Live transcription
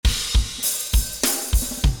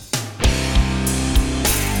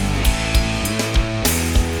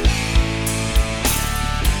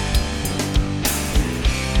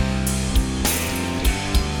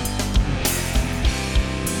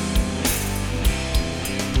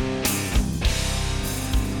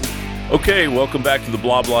Okay, welcome back to the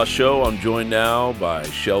Blah Blah Show. I'm joined now by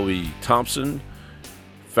Shelby Thomson,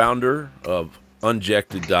 founder of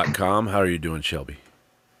Unjected.com. How are you doing, Shelby?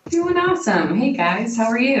 Doing awesome. Hey, guys. How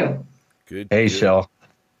are you? Good. Hey, good. Shell.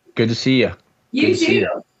 Good to see you. You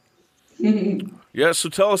too. Yeah, so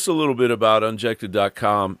tell us a little bit about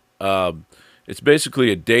Unjected.com. It's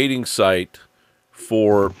basically a dating site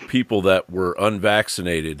for people that were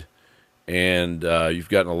unvaccinated, and you've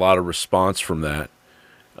gotten a lot of response from that.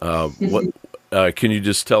 Can you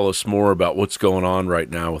just tell us more about what's going on right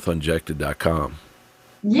now with Unjected.com?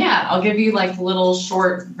 Yeah, I'll give you like a little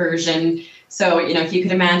short version. So, if you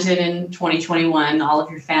could imagine in 2021, all of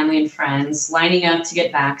your family and friends lining up to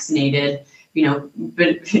get vaccinated,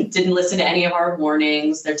 but didn't listen to any of our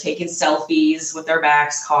warnings. They're taking selfies with their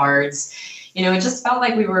vax cards. It just felt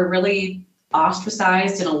like we were really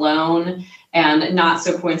ostracized and alone. And not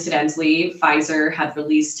so coincidentally, Pfizer had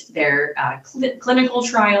released their clinical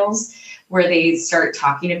trials where they start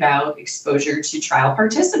talking about exposure to trial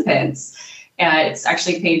participants. It's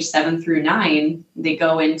actually page 7 through 9. They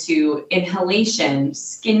go into inhalation,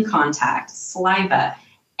 skin contact, saliva.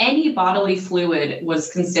 Any bodily fluid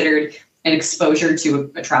was considered an exposure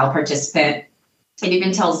to a trial participant. It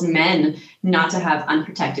even tells men not to have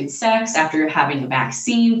unprotected sex after having a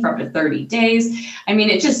vaccine for up to 30 days. I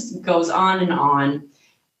mean, it just goes on and on.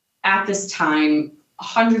 At this time,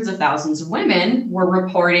 hundreds of thousands of women were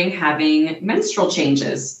reporting having menstrual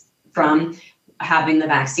changes from having the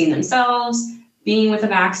vaccine themselves, being with a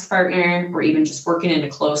vax partner, or even just working in a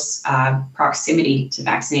close proximity to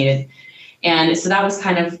vaccinated. And so that was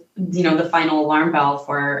kind of, the final alarm bell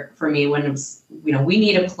for me when it was, we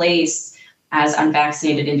need a place as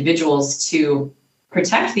unvaccinated individuals to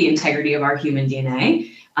protect the integrity of our human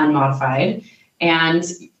DNA, unmodified. And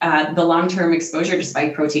the long-term exposure to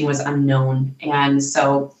spike protein was unknown. And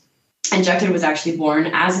so Unjected was actually born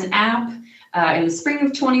as an app in the spring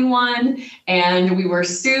of 21. And we were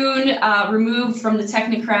soon removed from the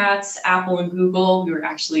technocrats, Apple and Google. We were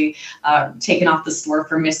actually taken off the store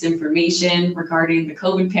for misinformation regarding the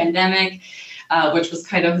COVID pandemic. Which was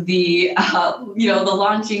kind of the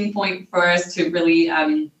launching point for us to really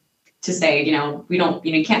to say, we don't,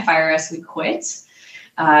 you can't fire us, we quit.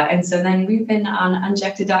 And so then we've been on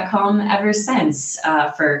Unjected.com ever since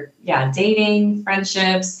for dating,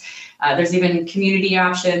 friendships. There's even community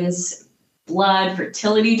options, blood,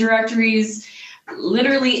 fertility directories,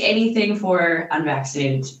 literally anything for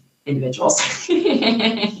unvaccinated individuals.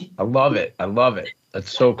 I love it. That's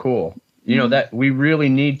so cool. That we really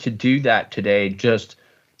need to do that today.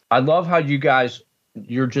 I love how you guys,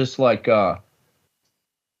 you're just like,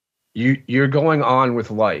 you're going on with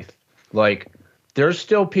life. Like they're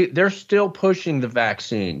still pushing the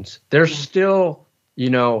vaccines. They're still,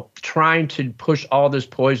 trying to push all this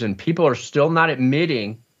poison. People are still not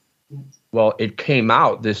admitting. Well, it came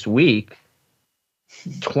out this week.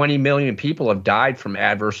 20 million people have died from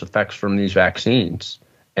adverse effects from these vaccines.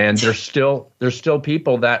 And there's still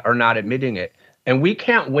people that are not admitting it. And we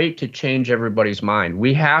can't wait to change everybody's mind.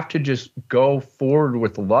 We have to just go forward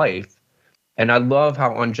with life. And I love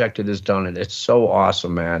how Unjected has done it. It's so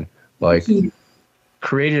awesome, man. Like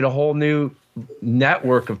created a whole new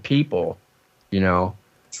network of people, it's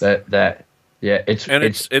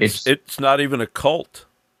not even a cult.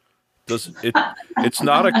 It's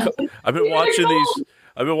not a I've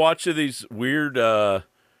been watching these weird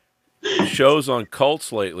shows on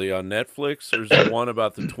cults lately on Netflix. There's one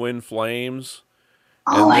about the twin flames,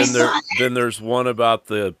 and then there's one about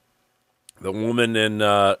the woman in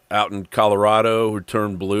out in Colorado who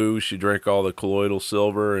turned blue. She drank all the colloidal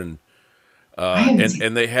silver, and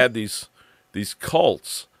they had these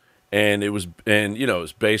cults, and it was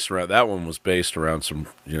based around, that one was based around some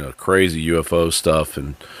crazy UFO stuff,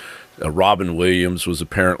 and Robin Williams was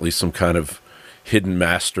apparently some kind of hidden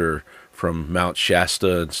master from Mount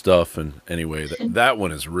Shasta and stuff. And anyway, that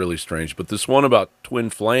one is really strange. But this one about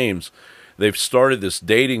twin flames, they've started this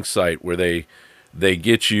dating site where they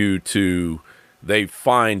get you to, they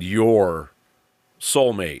find your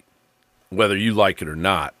soulmate, whether you like it or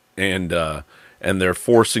not. And they're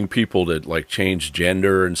forcing people to like change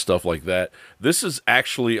gender and stuff like that. This is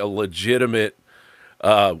actually a legitimate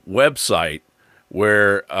website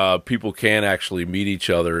where people can actually meet each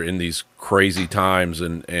other in these crazy times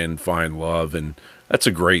and find love. And that's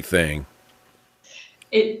a great thing.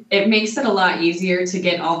 It makes it a lot easier to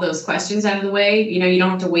get all those questions out of the way. You don't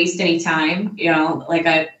have to waste any time.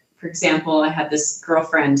 For example, I had this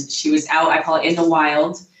girlfriend, she was out, I call it in the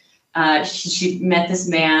wild, she met this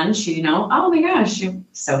man. She, oh my gosh, you're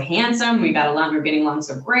so handsome. We got along. We're getting along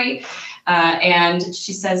so great. And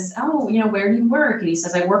she says, oh, where do you work? And he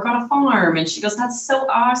says, I work on a farm. And she goes, that's so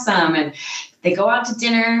awesome. And they go out to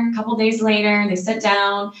dinner a couple days later. They sit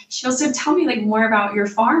down. She goes, so tell me like more about your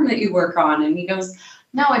farm that you work on. And he goes,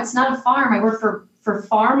 no, it's not a farm. I work for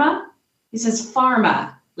pharma. He says,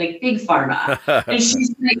 pharma, like big pharma. And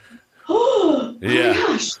she's like, oh yeah. My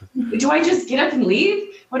gosh, do I just get up and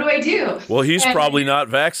leave? What do I do? Well, he's probably not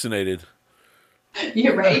vaccinated.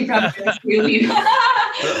 You're right. You probably leave.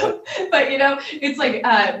 But it's like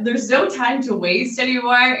there's no time to waste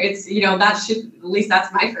anymore. It's that should, at least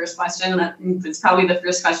that's my first question. It's probably the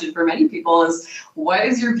first question for many people is, what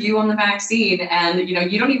is your view on the vaccine? And you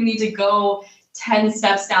don't even need to go 10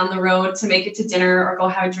 steps down the road to make it to dinner or go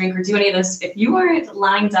have a drink or do any of this. If you aren't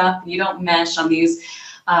lined up, you don't mesh on these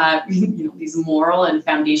these moral and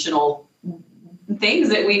foundational things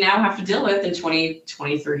that we now have to deal with in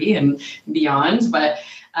 2023 and beyond. But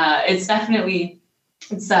it's definitely,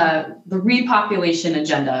 the repopulation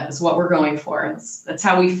agenda is what we're going for. That's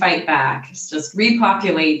how we fight back. It's just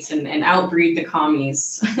repopulate and outbreed the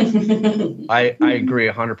commies. I agree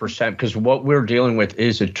 100%, because what we're dealing with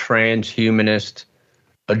is a transhumanist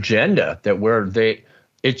agenda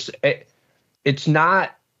it's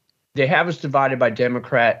not, they have us divided by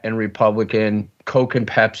Democrat and Republican, Coke and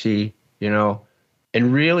Pepsi,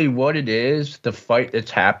 and really what it is, the fight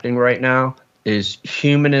that's happening right now is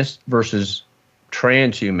humanist versus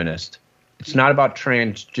transhumanist. It's not about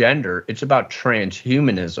transgender, it's about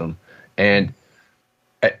transhumanism. And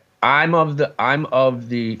I'm of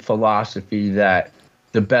the philosophy that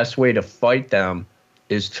the best way to fight them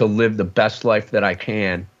is to live the best life that I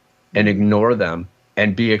can and ignore them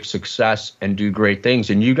and be a success and do great things.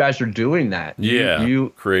 And you guys are doing that. Yeah.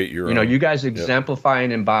 You create your own. You guys exemplify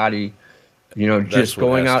and embody, just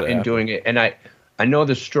going out and doing it. And I know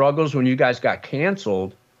the struggles when you guys got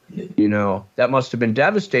canceled, that must have been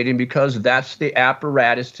devastating, because that's the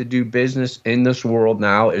apparatus to do business in this world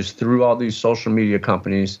now, is through all these social media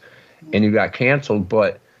companies, and you got canceled.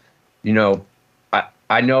 But,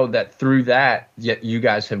 I know that through that, yet you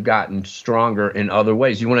guys have gotten stronger in other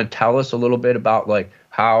ways. You want to tell us a little bit about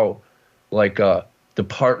how the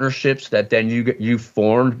partnerships that then you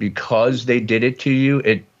formed because they did it to you,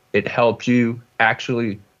 it helped you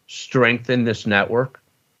actually strengthen this network?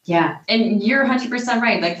 Yeah. And you're 100%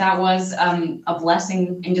 right. Like that was a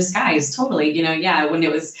blessing in disguise. Totally.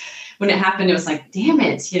 When it happened, it was like, damn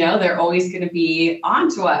it, they're always going to be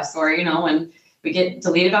on to us. Or, when we get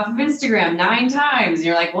deleted off of Instagram 9 times, and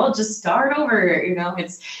you're like, well, just start over.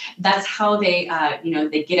 That's how they,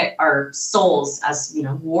 they get at our souls as,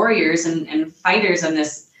 warriors and fighters in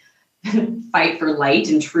this fight for light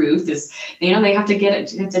and truth is, they have to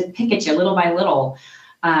to pick at you little by little.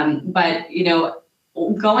 But,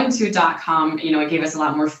 going to .com, it gave us a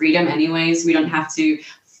lot more freedom anyways. We don't have to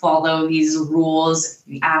follow these rules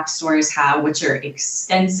the app stores have, which are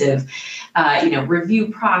extensive, review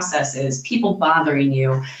processes, people bothering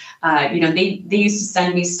you. They used to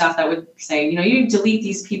send me stuff that would say, you delete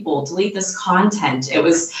these people, delete this content. It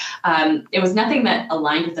was nothing that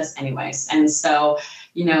aligned with us anyways. And so,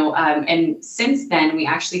 and since then we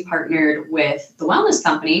actually partnered with the Wellness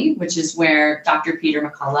Company, which is where Dr. Peter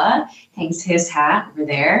McCullough hangs his hat over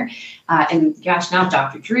there. And gosh, now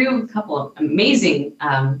Dr. Drew, a couple of amazing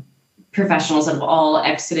professionals that have all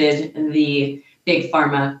exited the big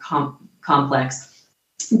pharma complex.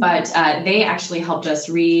 But they actually helped us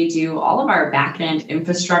redo all of our back-end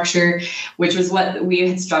infrastructure, which was what we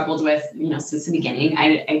had struggled with, since the beginning.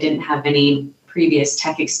 I didn't have any previous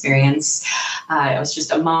tech experience. I was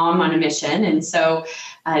just a mom on a mission. And so,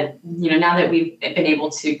 now that we've been able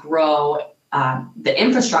to grow the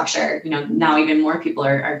infrastructure, now even more people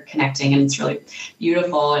are connecting, and it's really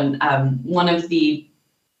beautiful. And one of the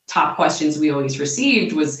top questions we always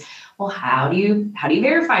received was, well, how do you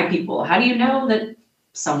verify people? How do you know that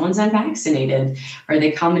someone's unvaccinated? Are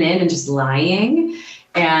they coming in and just lying?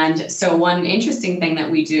 And so one interesting thing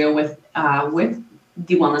that we do with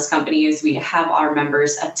the Wellness Company is we have our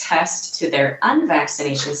members attest to their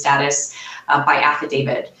unvaccination status by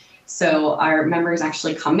affidavit. So our members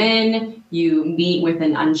actually come in, you meet with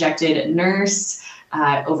an unjected nurse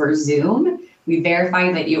over Zoom. We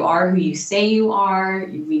verify that you are who you say you are,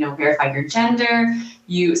 verify your gender.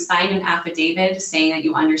 You sign an affidavit saying that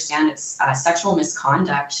you understand it's sexual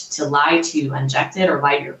misconduct to lie to unjected or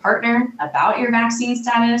lie to your partner about your vaccine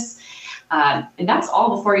status. And that's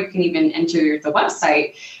all before you can even enter the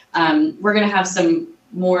website. We're going to have some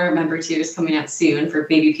more member tiers coming out soon for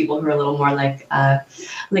maybe people who are a little more like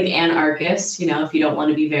anarchists. You know, if you don't want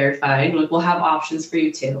to be verified, we'll have options for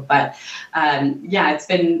you too. But yeah, it's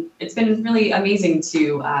been really amazing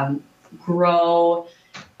to grow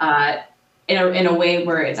in a way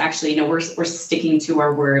where it's actually, you know, we're sticking to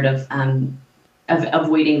our word of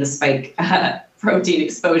avoiding the spike protein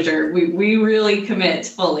exposure. We really commit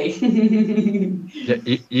fully.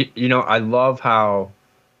 You know, I love how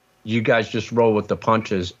you guys just roll with the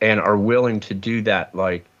punches and are willing to do that.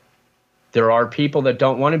 Like, there are people that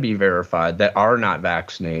don't want to be verified, that are not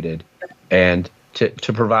vaccinated, and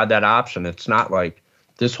to provide that option. It's not like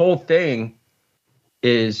this whole thing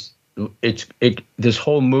is this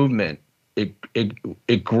whole movement.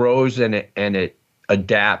 It grows and it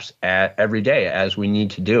adapts every day as we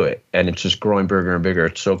need to do it, and it's just growing bigger and bigger.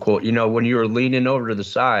 It's so cool. You know, when you were leaning over to the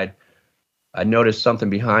side, I noticed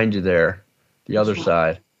something behind you there, the other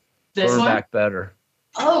side. This Burn one? back better.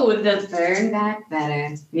 Oh, the burn back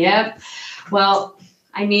better. Yep. Well,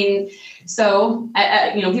 I mean, so,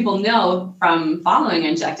 you know, people know from following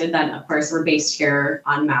Injected that, of course, we're based here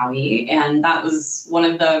on Maui. And that was one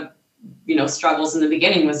of the, you know, struggles in the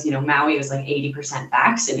beginning was, you know, Maui was like 80%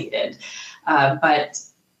 vaccinated. But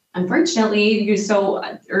unfortunately, so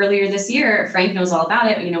earlier this year, Frank knows all about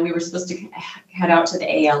it. You know, we were supposed to head out to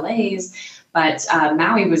the ALAs, but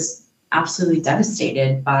Maui was absolutely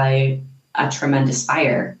devastated by a tremendous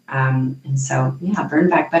fire. And so, yeah, Burn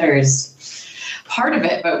Back Better is part of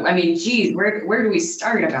it. But I mean, geez, where do we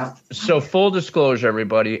start about? So full disclosure,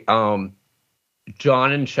 everybody, John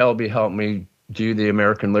and Shelby helped me do the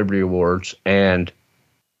American Liberty Awards. And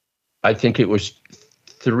I think it was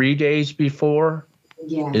 3 days before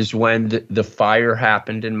is when the fire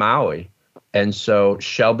happened in Maui. And so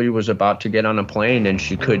Shelby was about to get on a plane and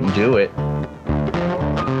she couldn't do it.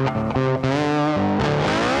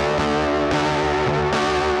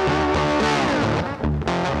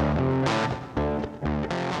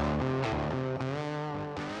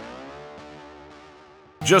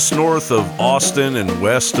 Just north of Austin and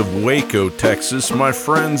west of Waco, Texas, my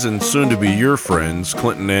friends and soon-to-be your friends,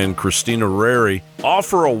 Clinton and Christina Rary,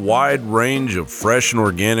 offer a wide range of fresh and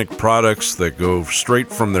organic products that go straight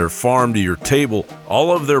from their farm to your table.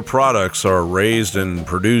 All of their products are raised and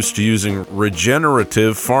produced using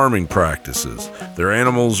regenerative farming practices. Their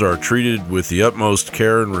animals are treated with the utmost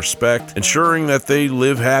care and respect, ensuring that they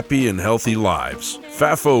live happy and healthy lives.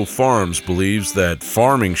 FAFO Farms believes that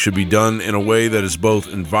farming should be done in a way that is both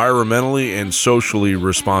environmentally and socially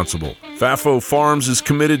responsible. FAFO Farms is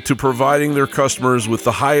committed to providing their customers with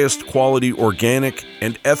the highest quality organic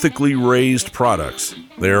and ethically raised products.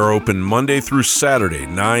 They are open Monday through Saturday,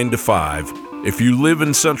 9 to 5. If you live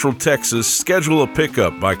in Central Texas, schedule a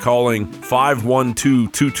pickup by calling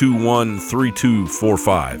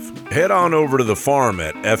 512-221-3245. Head on over to the farm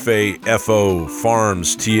at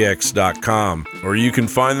fafofarmstx.com, or you can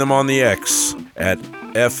find them on the X at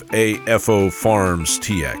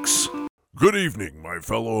fafofarmstx. Good evening, my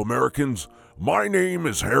fellow Americans. My name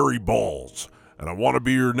is Harry Balls, and I want to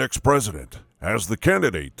be your next president. As the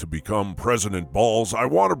candidate to become President Balls, I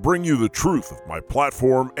want to bring you the truth of my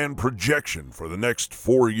platform and projection for the next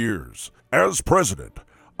 4 years. As president,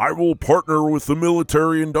 I will partner with the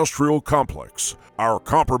military-industrial complex, our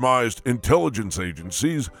compromised intelligence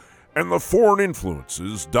agencies, and the foreign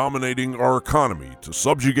influences dominating our economy to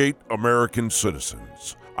subjugate American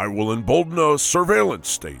citizens. I will embolden a surveillance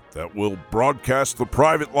state that will broadcast the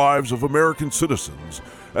private lives of American citizens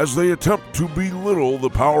as they attempt to belittle the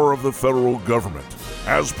power of the federal government.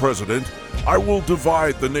 As president, I will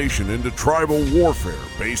divide the nation into tribal warfare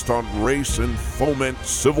based on race and foment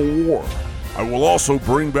civil war. I will also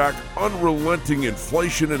bring back unrelenting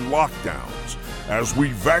inflation and lockdowns as we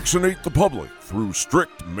vaccinate the public through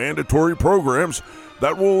strict mandatory programs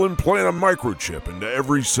that will implant a microchip into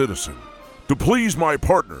every citizen. To please my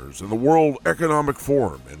partners in the World Economic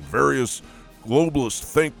Forum and various globalist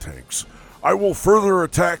think tanks, I will further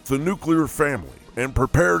attack the nuclear family and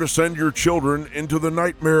prepare to send your children into the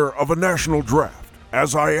nightmare of a national draft.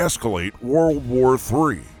 As I escalate World War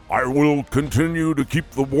III, I will continue to keep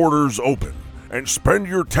the borders open and spend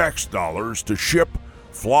your tax dollars to ship,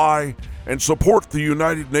 fly, and support the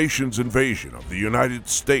United Nations invasion of the United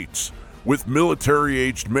States with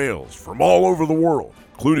military-aged males from all over the world,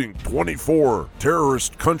 including 24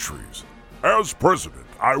 terrorist countries. As president,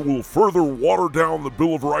 I will further water down the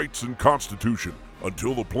Bill of Rights and Constitution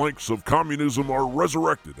until the planks of communism are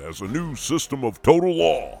resurrected as a new system of total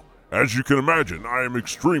law. As you can imagine, I am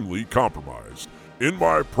extremely compromised. In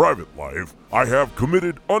my private life, I have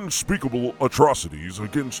committed unspeakable atrocities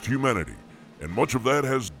against humanity, and much of that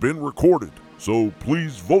has been recorded, so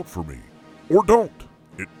please vote for me. Or don't.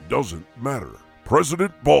 It doesn't matter.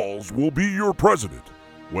 President Balls will be your president,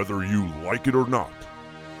 whether you like it or not.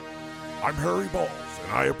 I'm Harry Balls,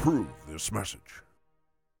 and I approve this message.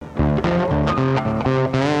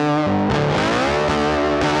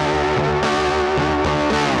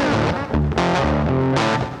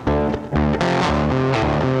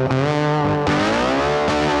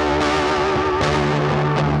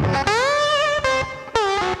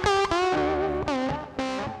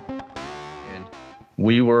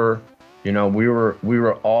 We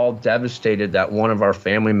were all devastated that one of our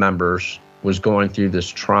family members was going through this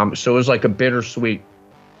trauma. So it was like a bittersweet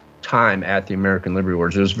time at the American Liberty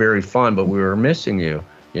Awards. It was very fun, but we were missing you,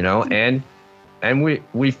 and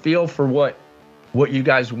we feel for what you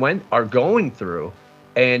guys are going through.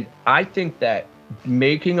 And I think that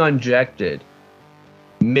making Unjected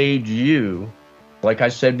made you, like I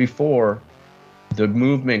said before, the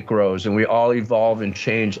movement grows and we all evolve and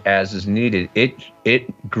change as is needed.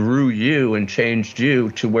 It grew you and changed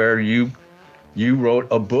you to where you wrote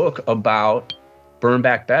a book about Burn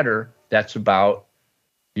Back Better that's about,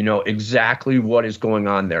 exactly what is going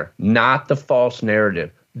on there, not the false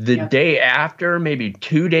narrative. The day after, maybe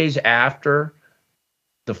 2 days after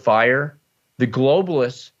the fire, the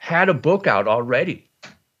globalists had a book out already.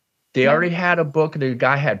 They already had a book the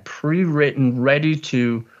guy had pre-written, ready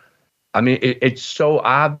to. It's so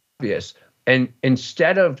obvious. And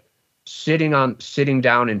instead of sitting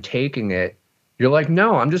down and taking it, you're like,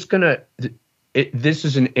 no, I'm just going to, this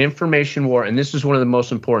is an information war. And this is one of the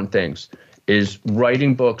most important things, is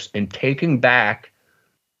writing books and taking back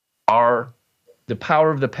the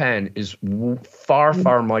power of the pen is far,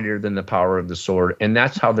 far mightier than the power of the sword. And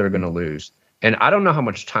that's how they're going to lose. And I don't know how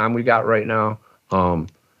much time we got right now. I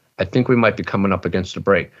think we might be coming up against a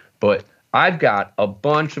break, but I've got a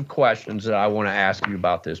bunch of questions that I want to ask you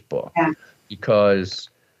about this book because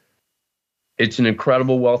it's an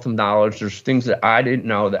incredible wealth of knowledge. There's things that I didn't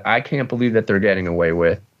know that I can't believe that they're getting away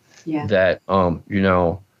with. Yeah. That, why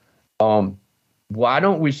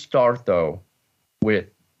don't we start though with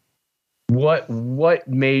what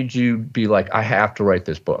made you be like, I have to write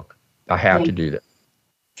this book. I have to do this.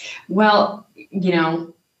 Well,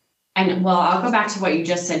 I'll go back to what you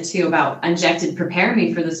just said too about Unjected prepare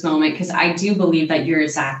me for this moment, because I do believe that you're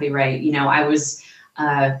exactly right. I was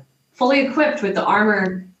fully equipped with the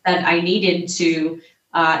armor that I needed to,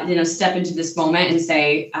 step into this moment and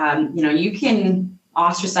say, you can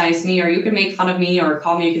ostracize me or you can make fun of me or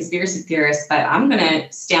call me a conspiracy theorist, but I'm going to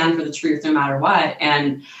stand for the truth no matter what.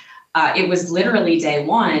 And it was literally day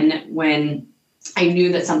one when I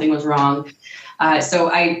knew that something was wrong. So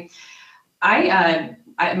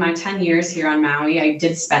my 10 years here on Maui, I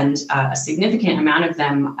did spend a significant amount of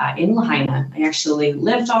them in Lahaina. I actually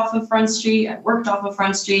lived off of Front Street. I worked off of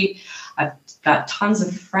Front Street. I've got tons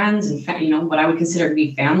of friends and, what I would consider to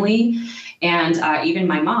be family. And even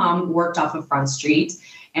my mom worked off of Front Street.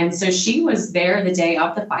 And so she was there the day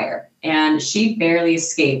of the fire and she barely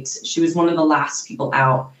escaped. She was one of the last people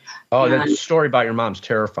out. Oh, that story about your mom's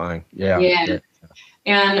terrifying. Yeah.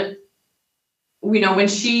 And,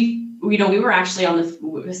 when we were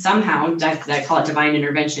actually somehow, I call it divine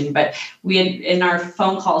intervention, but we had in our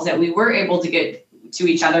phone calls that we were able to get to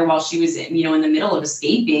each other while she was, in the middle of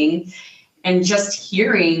escaping, and just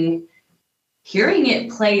hearing it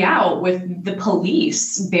play out with the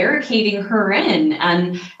police barricading her in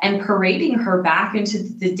and parading her back into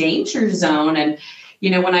the danger zone. And,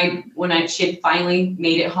 when she had finally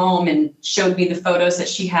made it home and showed me the photos that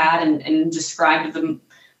she had and described the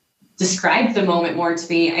moment more to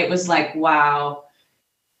me, it was like, wow,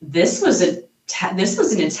 this was an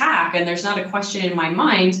attack, and there's not a question in my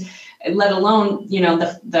mind, let alone,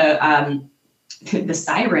 the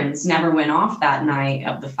sirens never went off that night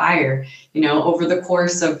of the fire. Over the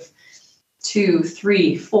course of 2,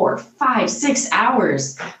 3, 4, 5, 6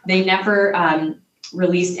 hours, they never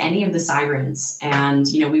released any of the sirens. And,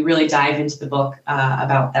 we really dive into the book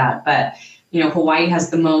about that. But, Hawaii has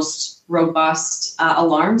the most robust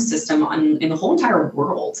alarm system in the whole entire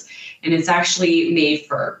world. And it's actually made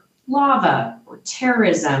for lava or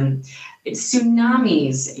terrorism, it's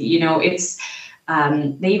tsunamis, it's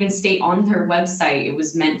they even state on their website it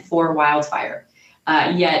was meant for wildfire.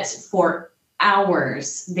 Yet for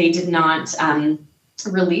hours, they did not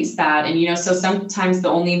release that. And, so sometimes the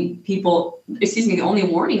only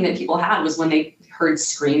warning that people had was when they heard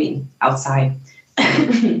screaming outside.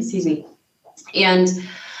 Excuse me. And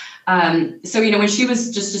so, when she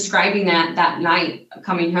was just describing that night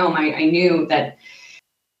coming home, I knew that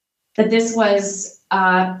this was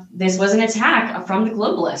this was an attack from the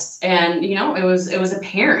globalists. And, it was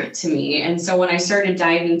apparent to me. And so when I started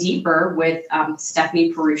diving deeper with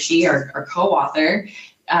Stephanie Perucci, our co-author,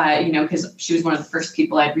 because she was one of the first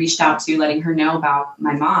people I'd reached out to, letting her know about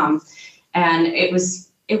my mom. And it was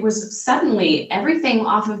suddenly everything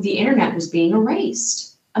off of the internet was being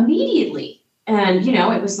erased immediately. And,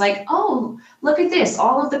 it was like, oh, look at this.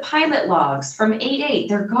 All of the pilot logs from 8/8,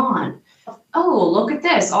 they're gone. Oh, look at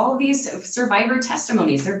this. All of these survivor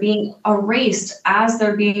testimonies, they're being erased as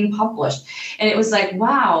they're being published. And it was like,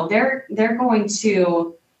 wow, they're going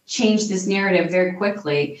to change this narrative very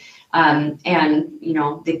quickly. And,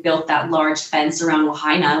 they built that large fence around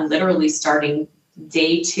Lahaina, literally starting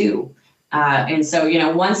day 2. And so,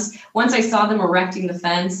 once I saw them erecting the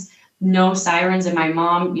fence, no sirens, and my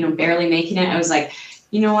mom, barely making it, I was like,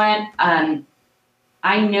 you know what?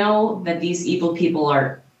 I know that these evil people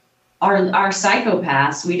are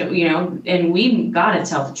psychopaths. We don't, and we got to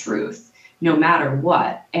tell the truth no matter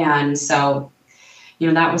what. And so,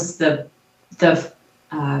 that was the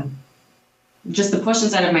just the push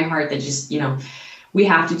inside of my heart that just, we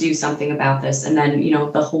have to do something about this. And then,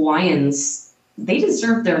 the Hawaiians, they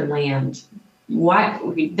deserve their land. Why?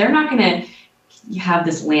 They're not going to have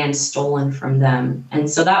this land stolen from them. And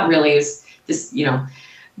so that really is this,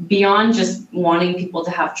 beyond just wanting people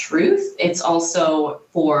to have truth, it's also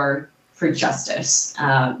for justice.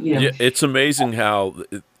 Yeah, it's amazing how,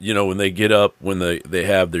 when they get up, when they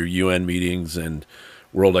have their UN meetings and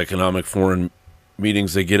World Economic Forum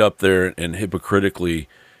meetings, they get up there and hypocritically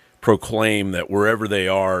proclaim that wherever they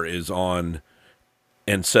are is on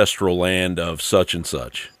ancestral land of such and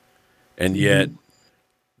such. And yet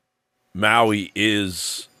Maui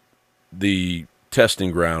is the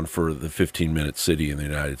testing ground for the 15-minute city in the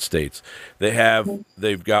United States.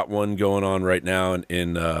 They've got one going on right now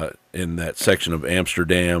in that section of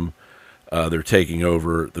Amsterdam. They're taking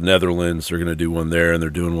over the Netherlands. They're going to do one there, and they're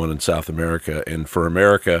doing one in South America. And for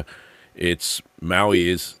America, it's Maui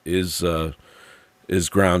is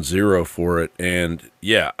ground zero for it. And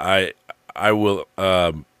yeah, I will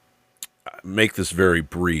make this very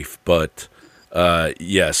brief, but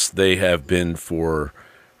yes, they have been for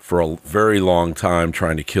a very long time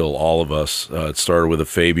trying to kill all of us. It started with the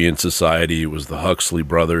Fabian Society. It was the Huxley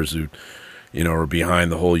brothers who, are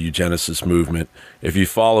behind the whole eugenicist movement. If you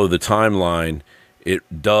follow the timeline, it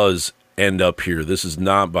does end up here. This is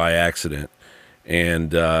not by accident.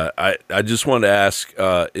 And I just wanted to ask,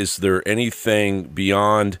 is there anything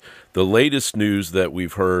beyond the latest news that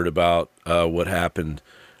we've heard about what happened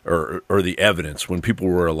or the evidence when people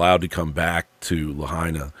were allowed to come back to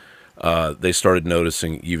Lahaina? They started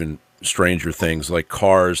noticing even stranger things, like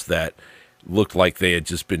cars that looked like they had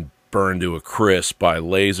just been burned to a crisp by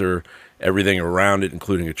laser. Everything around it,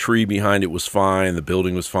 including a tree behind it, was fine. The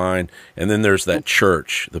building was fine. And then there's that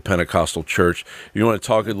church, the Pentecostal church. You want to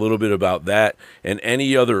talk a little bit about that and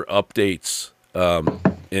any other updates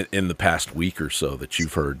in the past week or so that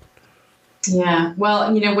you've heard? Yeah.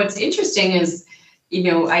 Well, what's interesting is,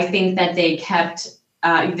 I think that they kept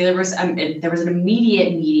there was an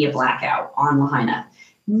immediate media blackout on Lahaina.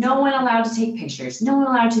 No one allowed to take pictures. No one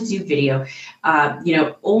allowed to do video.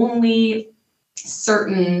 Only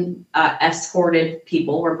certain escorted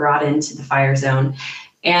people were brought into the fire zone.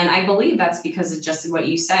 And I believe that's because of just what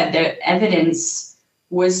you said. The evidence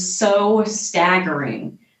was so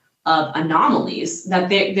staggering of anomalies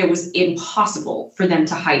that it was impossible for them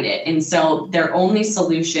to hide it. And so their only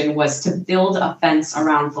solution was to build a fence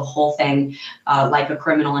around the whole thing, like a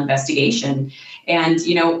criminal investigation. And,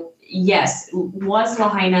 yes, was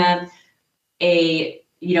Lahaina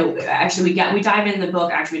actually we dive in the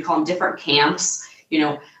book, actually we call them different camps,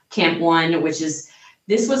 Camp 1, which is,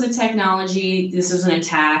 this was a technology, this was an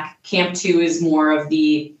attack. Camp 2 is more of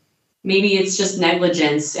maybe it's just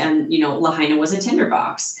negligence, and, Lahaina was a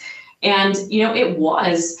tinderbox. And, it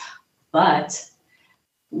was, but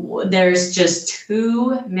there's just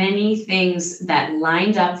too many things that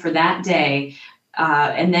lined up for that day.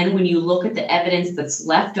 And then when you look at the evidence that's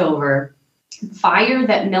left over, fire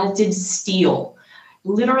that melted steel,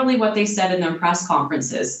 literally what they said in their press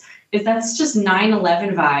conferences is that's just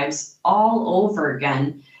 9/11 vibes all over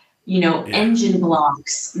again. Engine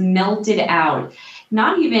blocks melted out.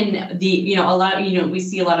 Not even a lot, we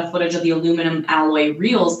see a lot of footage of the aluminum alloy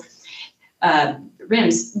rims.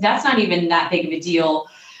 That's not even that big of a deal.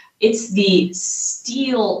 It's the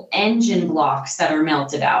steel engine blocks that are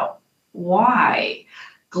melted out. Why?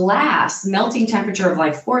 Glass, melting temperature of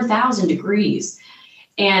like 4,000 degrees.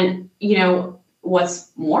 And, what's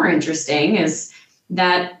more interesting is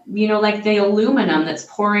that, like the aluminum that's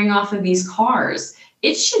pouring off of these cars,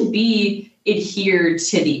 it should be adhered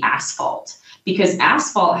to the asphalt. because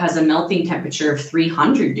asphalt has a melting temperature of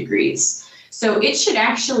 300 degrees. So it should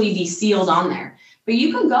actually be sealed on there. But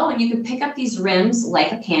you can go and you can pick up these rims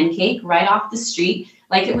like a pancake right off the street,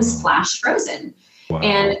 like it was flash frozen. Wow.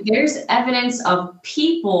 And there's evidence of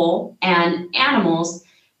people and animals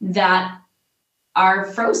that are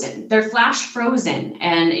frozen. They're flash frozen,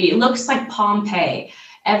 and it looks like Pompeii.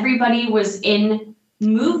 Everybody was in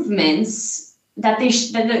movements that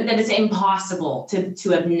that is impossible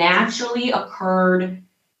to have naturally occurred,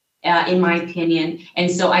 in my opinion.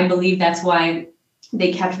 And so I believe that's why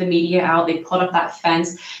they kept the media out. They put up that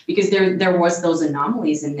fence because there was those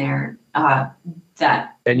anomalies in there. And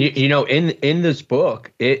in this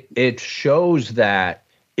book, it shows that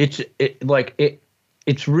it's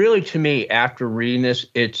really, to me, after reading this,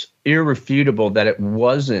 it's irrefutable that it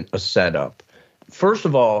wasn't a setup. First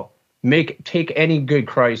of all, take any good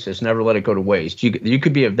crisis, never let it go to waste. You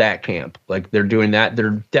could be of that camp, like they're doing that.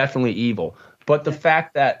 They're definitely evil. But the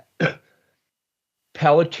fact that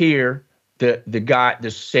Pelletier,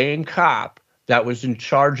 the same cop that was in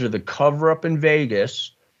charge of the cover-up in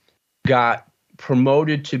Vegas, got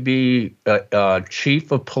promoted to be a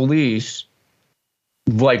chief of police,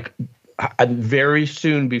 like very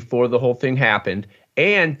soon before the whole thing happened.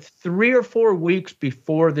 And 3 or 4 weeks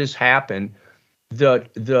before this happened,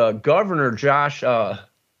 the governor, Josh, I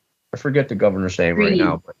forget the governor's name right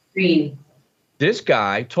now. But Green. This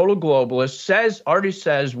guy, total globalist, already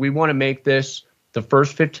says we want to make this the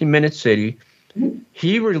first 15-minute city.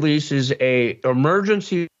 He releases a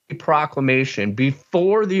emergency proclamation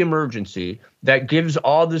before the emergency that gives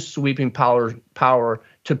all the sweeping power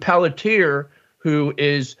to Pelletier, who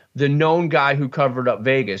is the known guy who covered up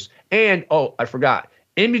Vegas. And, I forgot,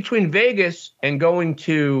 in between Vegas and going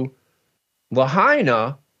to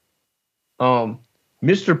Lahaina,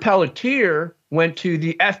 Mr. Pelletier went to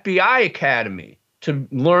the FBI Academy to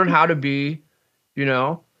learn how to be,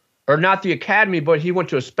 or not the academy, but he went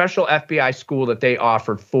to a special FBI school that they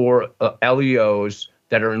offered for LEOs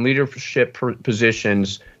that are in leadership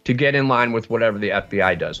positions to get in line with whatever the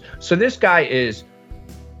FBI does. So this guy is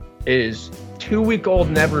 2-week-old,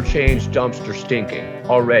 never changed, dumpster stinking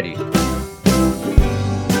already.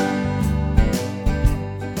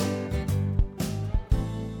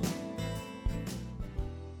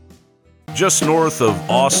 Just north of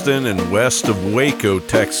Austin and west of Waco,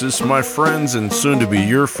 Texas, my friends and soon-to-be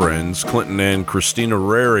your friends, Clinton and Christina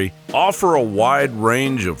Rary, offer a wide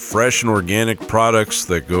range of fresh and organic products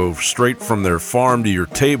that go straight from their farm to your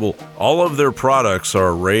table. All of their products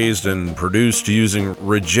are raised and produced using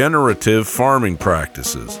regenerative farming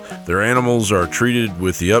practices. Their animals are treated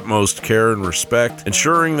with the utmost care and respect,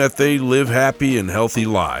 ensuring that they live happy and healthy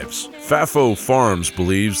lives. Fafo Farms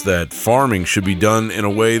believes that farming should be done in a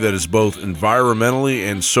way that is both environmentally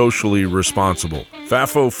and socially responsible.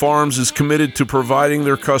 Fafo Farms is committed to providing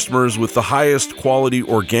their customers with the highest quality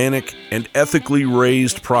organic and ethically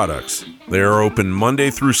raised products. They are open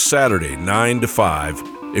Monday through Saturday, 9 to 5.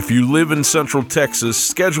 If you live in Central Texas,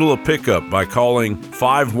 schedule a pickup by calling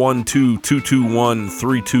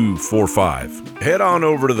 512-221-3245. Head on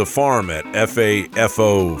over to the farm at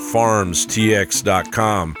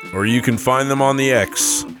fafofarmstx.com, or you can find them on the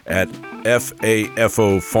X at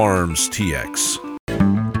fafofarmstx.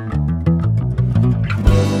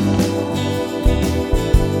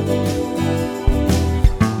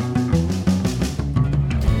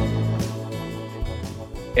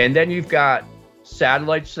 And then you've got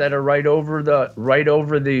satellites that are right over the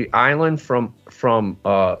island from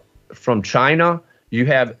China. You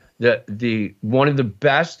have the one of the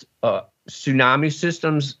best tsunami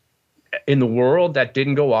systems in the world that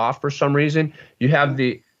didn't go off for some reason. You have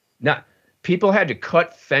people had to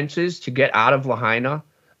cut fences to get out of Lahaina.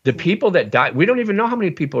 The people that died, we don't even know how many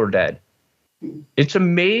people are dead. It's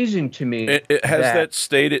amazing to me. It has that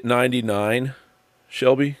stayed at 99,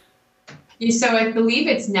 Shelby? So I believe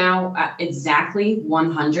it's now exactly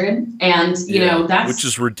 100, and that's, which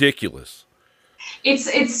is ridiculous. It's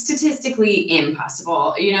statistically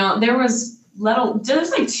impossible. There's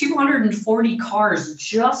like 240 cars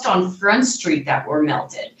just on Front Street that were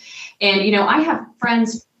melted, and I have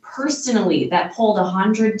friends personally that pulled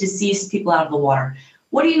 100 deceased people out of the water.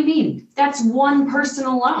 What do you mean? That's one person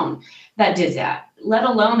alone that did that. Let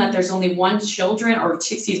alone that there's only two children,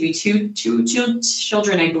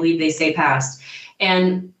 I believe they say, passed.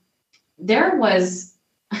 And there was,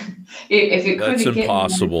 if it that's couldn't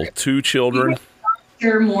impossible. Get 2 children.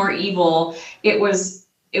 More evil. It was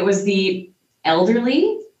the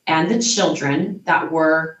elderly and the children that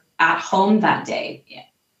were at home that day,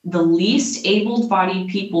 the least able-bodied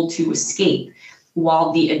people to escape,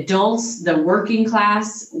 while the adults, the working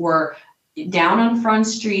class, were down on Front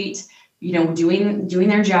Street doing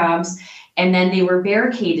their jobs. And then they were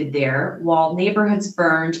barricaded there while neighborhoods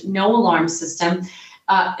burned, no alarm system,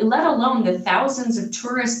 let alone the thousands of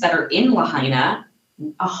tourists that are in Lahaina,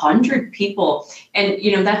 100 people. And,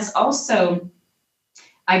 that's also,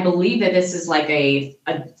 I believe that this is like a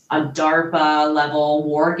DARPA level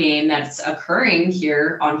war game that's occurring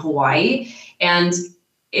here on Hawaii. And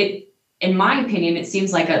in my opinion, it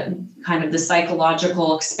seems like a kind of the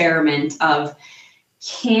psychological experiment of,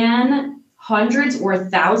 can hundreds or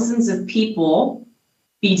thousands of people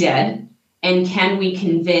be dead? And can we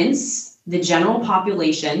convince the general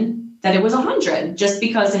population that it was 100 just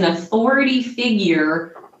because an authority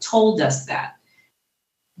figure told us that?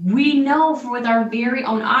 We know with our very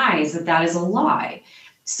own eyes that is a lie.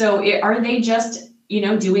 So are they just,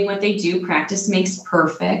 doing what they do? Practice makes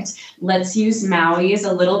perfect. Let's use Maui as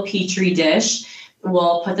a little petri dish.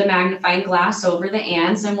 We'll put the magnifying glass over the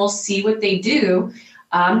ants and we'll see what they do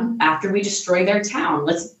after we destroy their town.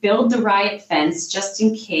 Let's build the riot fence just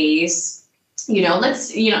in case.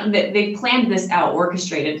 They planned this out,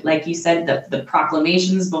 orchestrated, like you said, the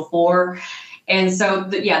proclamations before. And so,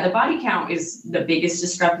 the body count is the biggest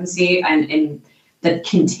discrepancy and that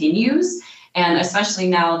continues. And especially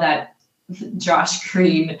now that Josh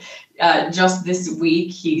Green, just this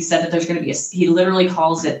week, he said that there's going to be he literally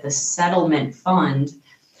calls it the settlement fund.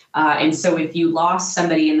 And so if you lost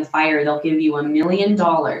somebody in the fire, they'll give you $1 million.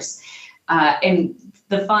 And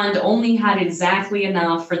the fund only had exactly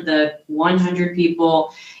enough for the 100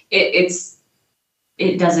 people.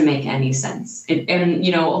 It doesn't make any sense.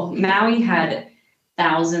 Maui had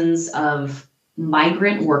thousands of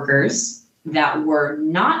migrant workers that were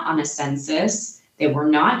not on a census. They were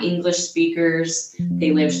not English speakers.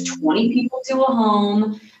 They lived 20 people to a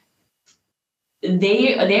home. If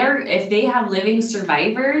they have living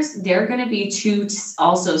survivors, they're going to be too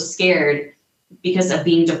also scared because of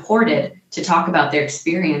being deported to talk about their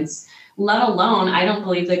experience. Let alone, I don't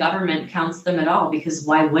believe the government counts them at all, because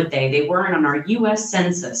why would they? They weren't on our U.S.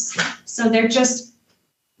 census. So they're just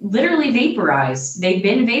literally vaporized. They've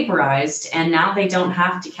been vaporized, and now they don't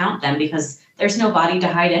have to count them because there's no body to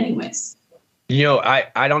hide anyways.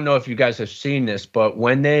 I don't know if you guys have seen this, but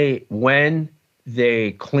when they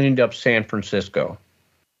cleaned up San Francisco.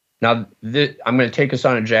 Now, I'm going to take us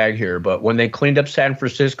on a jag here, but when they cleaned up San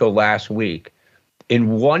Francisco last week,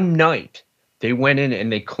 in one night, they went in and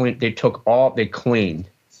they cleaned.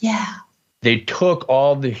 Yeah. They took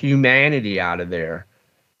all the humanity out of there,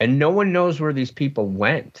 and no one knows where these people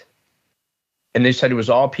went. And they said it was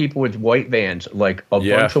all people with white vans, like a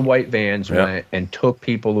bunch of white vans went and took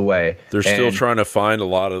people away. They're still trying to find a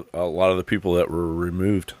lot of the people that were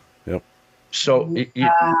removed. Yep. So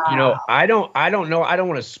I don't know. I don't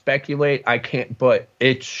want to speculate. I can't, but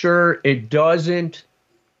it doesn't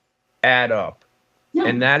add up. No.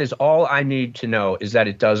 And that is all I need to know, is that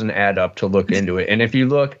it doesn't add up, to look into it. And if you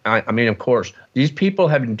look, I mean, of course, these people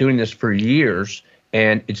have been doing this for years,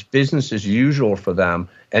 and it's business as usual for them.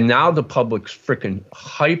 And now the public's freaking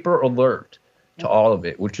hyper alert to all of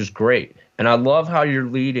it, which is great. And I love how you're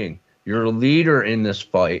leading. You're a leader in this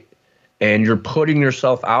fight, and you're putting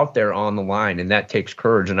yourself out there on the line, and that takes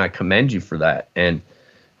courage, and I commend you for that. And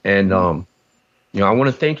I want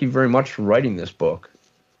to thank you very much for writing this book,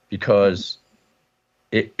 because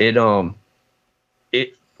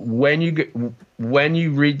when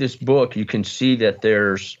you read this book, you can see that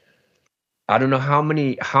there's, I don't know how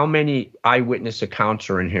many eyewitness accounts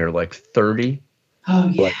are in here, like 30. Oh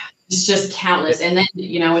yeah. It's just countless. And then,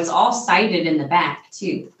 it's all cited in the back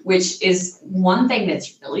too, which is one thing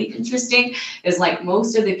that's really interesting, is like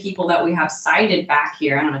most of the people that we have cited back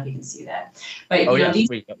here, I don't know if you can see that, but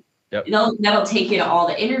that'll take you to all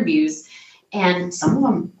the interviews, and some of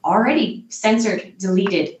them already censored,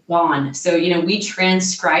 deleted, gone. So, we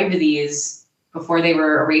transcribed these before they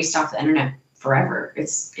were erased off the internet forever.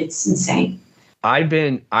 It's insane. I've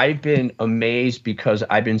been amazed, because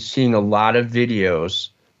I've been seeing a lot of videos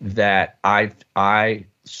that I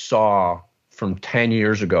saw from 10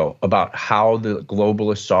 years ago about how the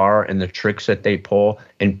globalists are and the tricks that they pull,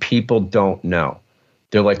 and people don't know.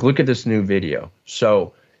 They're like, look at this new video.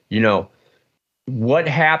 So, what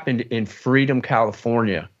happened in Freedom,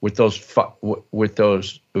 California with those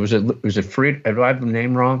was it Freedom? Do I have the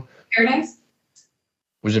name wrong? Paradise?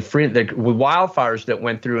 Was it Freedom? With wildfires that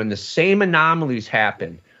went through, and the same anomalies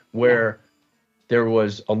happened where there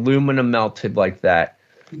was aluminum melted like that.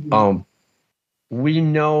 Mm-hmm. We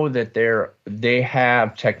know that they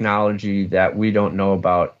have technology that we don't know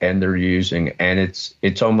about, and they're using, and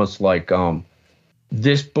it's almost like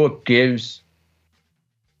this book gives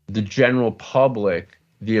the general public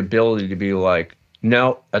the ability to be like,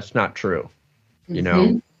 no, that's not true.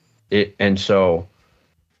 Mm-hmm. And so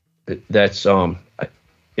that's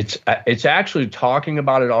it's actually talking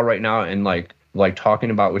about it all right now, and like talking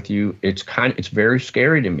about with you, it's very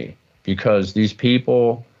scary to me, because these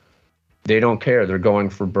people, they don't care. They're going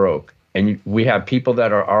for broke. And we have people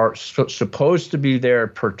that are supposed to be there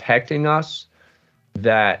protecting us,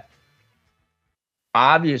 that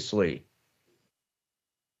obviously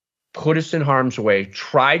put us in harm's way,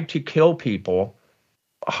 tried to kill people,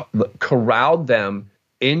 corralled them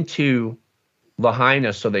into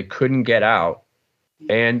Lahaina so they couldn't get out,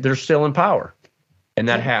 and they're still in power. And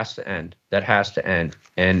that has to end. That has to end.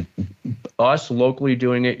 And us locally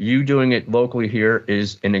doing it, you doing it locally here,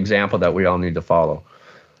 is an example that we all need to follow.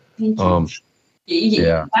 Thank you.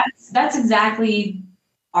 Yeah. That's exactly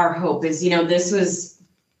our hope. Is, this was,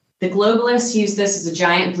 the globalists use this as a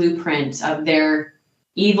giant blueprint of their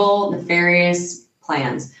evil, nefarious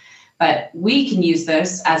plans. But we can use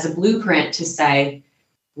this as a blueprint to say,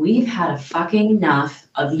 we've had a fucking enough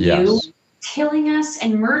of you killing us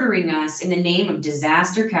and murdering us in the name of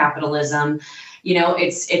disaster capitalism.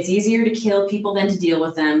 It's easier to kill people than to deal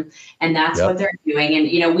with them. And that's what they're doing.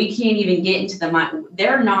 And, we can't even get into the mind.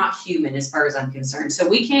 They're not human as far as I'm concerned. So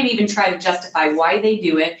we can't even try to justify why they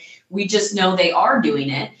do it. We just know they are doing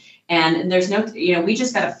it. And there's no, we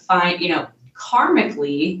just got to find,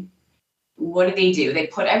 karmically, what do? They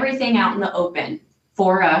put everything out in the open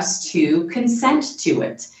for us to consent to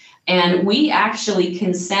it. And we actually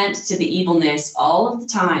consent to the evilness all of the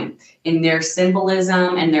time in their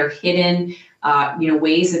symbolism and their hidden,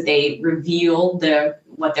 ways that they reveal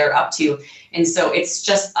what they're up to. And so it's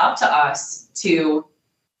just up to us to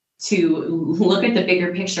look at the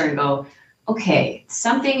bigger picture and go, okay,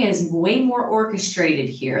 something is way more orchestrated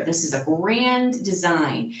here. This is a grand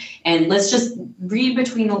design. And let's just read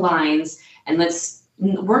between the lines, and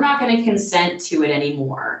we're not going to consent to it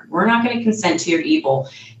anymore. We're not going to consent to your evil.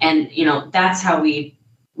 And, that's how we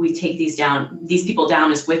take these people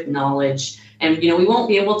down, is with knowledge. And, we won't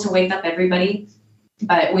be able to wake up everybody,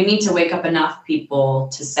 but we need to wake up enough people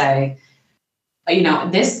to say,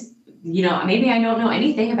 this, maybe I don't know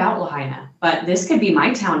anything about Lahaina, but this could be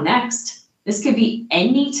my town next. This could be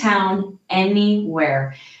any town,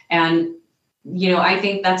 anywhere. And, I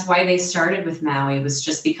think that's why they started with Maui, was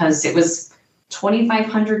just because it was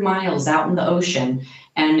 2,500 miles out in the ocean.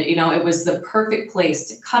 And, it was the perfect place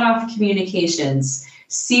to cut off communications,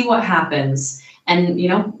 see what happens. And,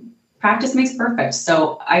 practice makes perfect.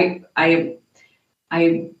 So I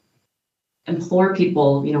implore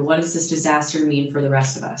people, what does this disaster mean for the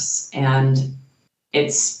rest of us? And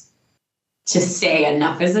it's to say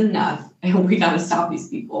enough is enough. And we got to stop these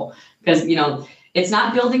people, because, it's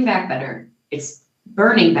not building back better. It's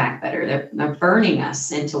burning back better. They're burning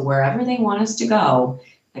us into wherever they want us to go,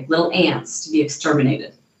 like little ants to be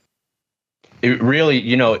exterminated. It really,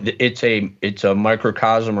 it's a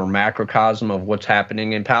microcosm or macrocosm of what's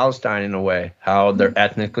happening in Palestine, in a way, how they're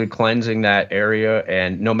ethnically cleansing that area.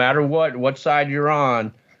 And no matter what side you're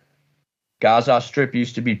on, Gaza Strip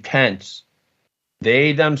used to be tents.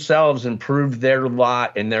 They themselves improved their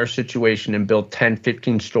lot and their situation and built 10,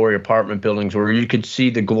 15-story apartment buildings where you could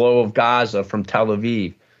see the glow of Gaza from Tel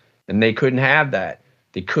Aviv. And they couldn't have that.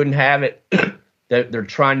 They couldn't have it. They're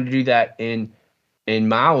trying to do that in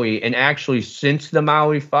Maui. And actually, since the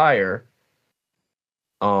Maui fire,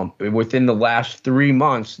 within the last 3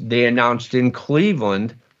 months, they announced in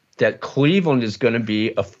Cleveland that Cleveland is going to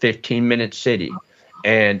be a 15-minute city.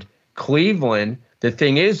 And Cleveland, the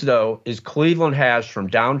thing is, though, is Cleveland has, from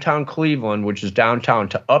downtown Cleveland, which is downtown,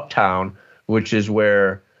 to uptown, which is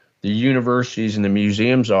where the universities and the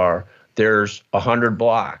museums are, there's 100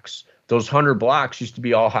 blocks. Those 100 blocks used to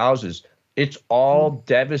be all houses. It's all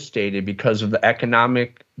devastated because of the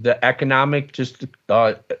economic devastation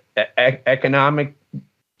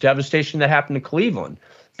that happened to Cleveland.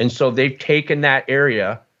 And so they've taken that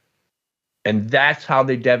area, and that's how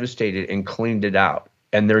they devastated and cleaned it out.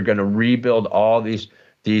 And they're going to rebuild all these.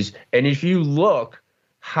 And if you look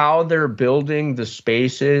how they're building the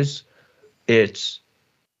spaces, it's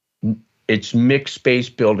mixed space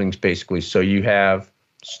buildings, basically. So you have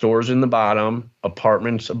stores in the bottom,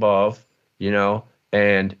 apartments above,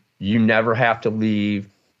 and you never have to leave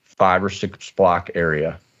 5 or 6 block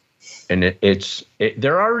area. And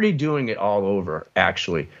they're already doing it all over,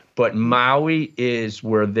 actually. But Maui is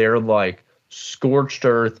where they're like scorched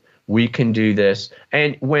earth. We can do this.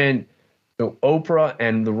 And when Oprah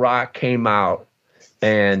and The Rock came out,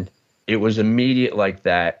 and it was immediate like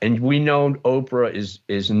that. And we know Oprah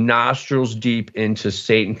is nostrils deep into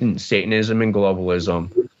Satanism and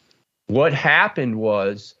globalism. What happened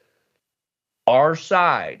was our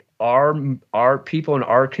side, our people in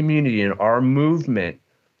our community and our movement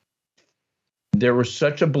there was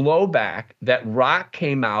such a blowback that Rock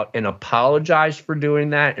came out and apologized for doing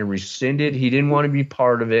that and rescinded. He didn't want to be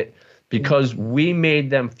part of it because we made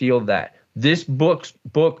them feel that. This book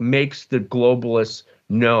makes the globalists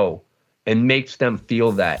know and makes them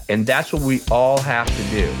feel that. And that's what we all have to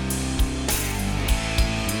do.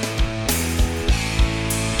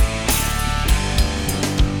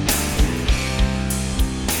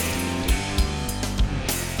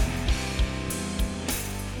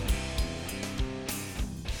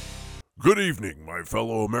 Good evening, my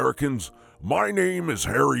fellow Americans. My name is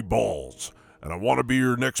Harry Balls, and I want to be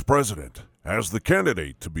your next president. As the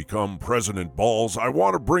candidate to become President Balls, I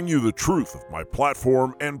want to bring you the truth of my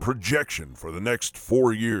platform and projection for the next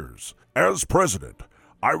 4 years. As president,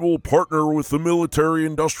 I will partner with the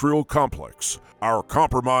military-industrial complex, our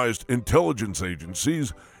compromised intelligence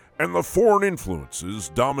agencies, and the foreign influences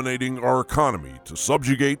dominating our economy to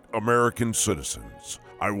subjugate American citizens.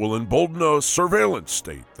 I will embolden a surveillance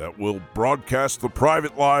state that will broadcast the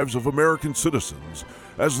private lives of American citizens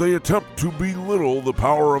as they attempt to belittle the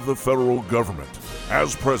power of the federal government.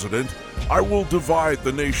 As president, I will divide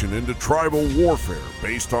the nation into tribal warfare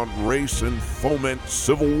based on race and foment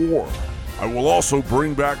civil war. I will also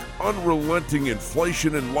bring back unrelenting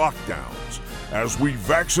inflation and lockdowns as we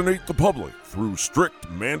vaccinate the public through strict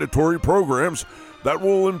mandatory programs that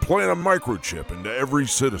will implant a microchip into every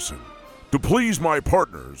citizen. To please my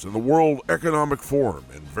partners in the World Economic Forum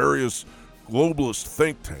and various globalist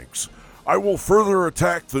think tanks, I will further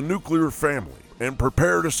attack the nuclear family and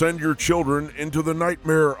prepare to send your children into the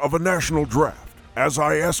nightmare of a national draft as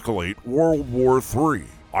I escalate World War III.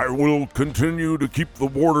 I will continue to keep the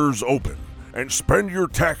borders open and spend your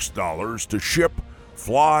tax dollars to ship,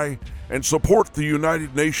 fly, and support the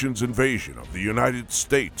United Nations invasion of the United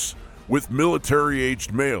States with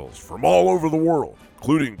military-aged males from all over the world,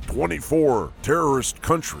 including 24 terrorist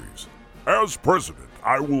countries. As president,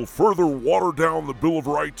 I will further water down the Bill of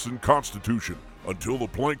Rights and Constitution until the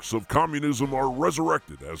planks of communism are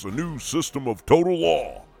resurrected as a new system of total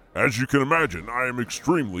law. As you can imagine, I am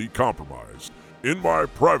extremely compromised. In my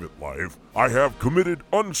private life, I have committed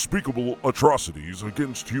unspeakable atrocities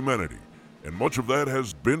against humanity, and much of that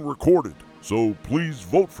has been recorded, so please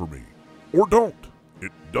vote for me. Or don't.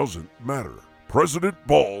 It doesn't matter. President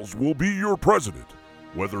Balls will be your president,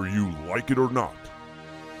 whether you like it or not.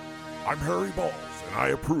 I'm Harry Balls, and I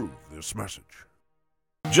approve this message.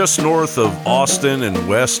 Just north of Austin and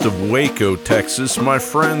west of Waco, Texas, my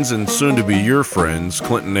friends and soon-to-be your friends,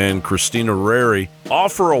 Clinton and Christina Rary,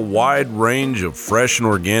 offer a wide range of fresh and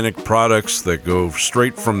organic products that go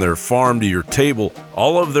straight from their farm to your table.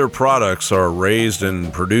 All of their products are raised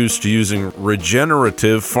and produced using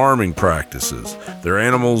regenerative farming practices. Their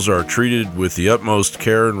animals are treated with the utmost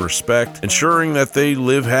care and respect, ensuring that they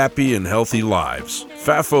live happy and healthy lives.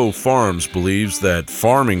 Fafo Farms believes that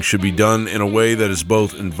farming should be done in a way that is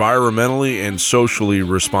both environmentally and socially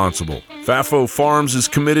responsible. Fafo Farms is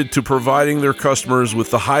committed to providing their customers with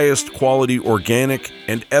the highest quality organic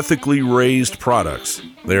and ethically raised products.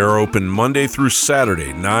 They are open Monday through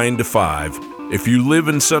Saturday, 9 to 5. If you live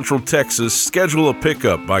in Central Texas, schedule a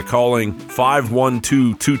pickup by calling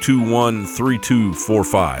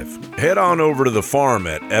 512-221-3245. Head on over to the farm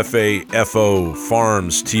at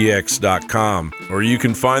fafofarmstx.com, or you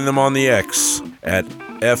can find them on the X at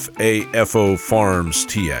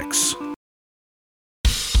fafofarmstx.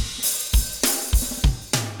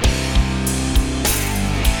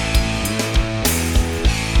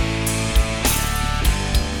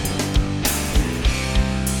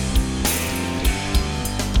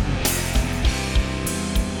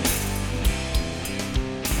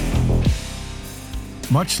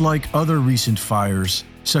 Much like other recent fires,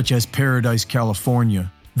 such as Paradise,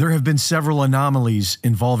 California, there have been several anomalies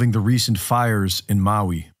involving the recent fires in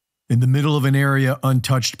Maui. In the middle of an area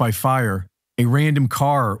untouched by fire, a random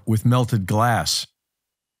car with melted glass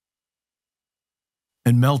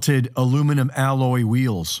and melted aluminum alloy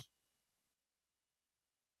wheels,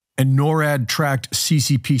 and NORAD-tracked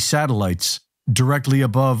CCP satellites directly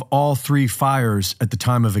above all three fires at the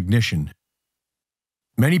time of ignition.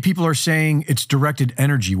 Many people are saying it's directed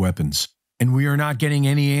energy weapons, and we are not getting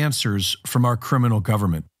any answers from our criminal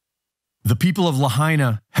government. The people of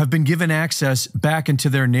Lahaina have been given access back into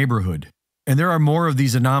their neighborhood, and there are more of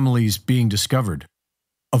these anomalies being discovered.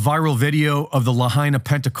 A viral video of the Lahaina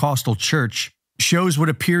Pentecostal Church shows what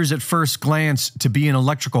appears at first glance to be an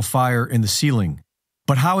electrical fire in the ceiling.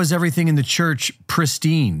 But how is everything in the church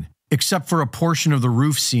pristine, except for a portion of the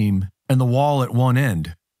roof seam and the wall at one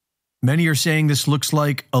end? Many are saying this looks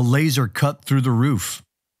like a laser cut through the roof.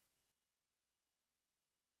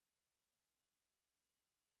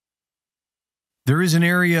 There is an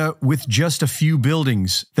area with just a few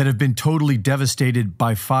buildings that have been totally devastated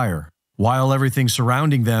by fire, while everything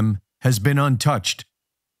surrounding them has been untouched.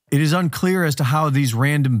 It is unclear as to how these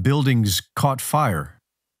random buildings caught fire.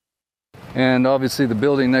 And obviously the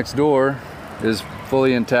building next door is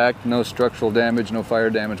fully intact, no structural damage, no fire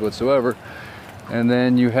damage whatsoever. And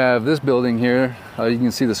then you have this building here. You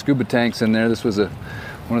can see the scuba tanks in there. This was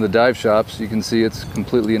one of the dive shops. You can see it's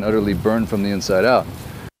completely and utterly burned from the inside out.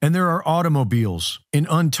 And there are automobiles in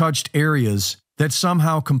untouched areas that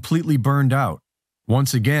somehow completely burned out,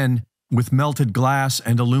 once again with melted glass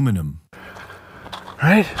and aluminum.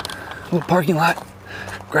 Right? Little parking lot,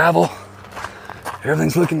 gravel,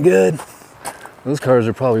 everything's looking good. Those cars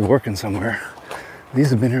are probably working somewhere. These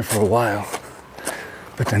have been here for a while.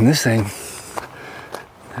 But then this thing,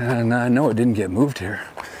 and I know it didn't get moved here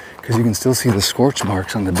because you can still see the scorch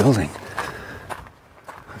marks on the building.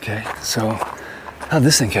 Okay, so how'd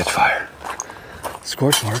this thing catch fire?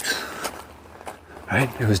 Scorch marks, right?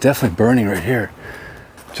 It was definitely burning right here.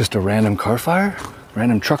 Just a random car fire?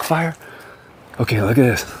 Random truck fire? Okay, look at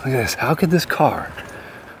this, look at this. How could this car?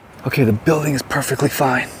 Okay, the building is perfectly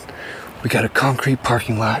fine. We got a concrete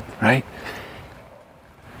parking lot, right?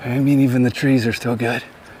 I mean, even the trees are still good.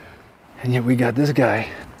 And yet we got this guy.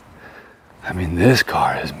 I mean, this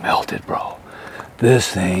car is melted, bro. This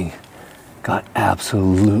thing got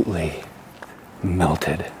absolutely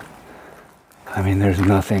melted. I mean, there's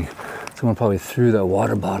nothing. Someone probably threw that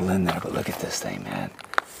water bottle in there, but look at this thing, man.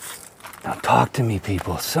 Now talk to me,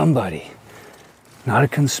 people. Somebody, not a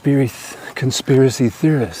conspiracy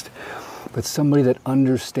theorist, but somebody that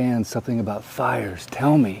understands something about fires.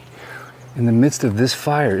 Tell me, in the midst of this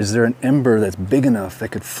fire, is there an ember that's big enough that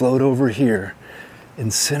could float over here,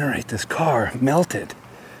 incinerate this car, melt it,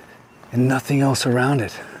 and nothing else around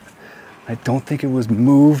it? I don't think it was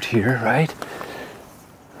moved here, right?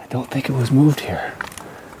 I don't think it was moved here.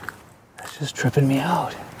 That's just tripping me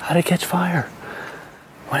out. How'd it catch fire?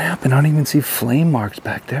 What happened? I don't even see flame marks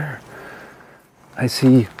back there. I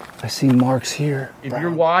see marks here. If you're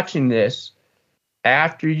watching this,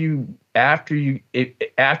 after you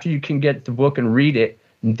can get the book and read it,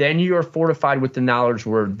 then you are fortified with the knowledge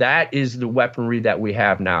where that is the weaponry that we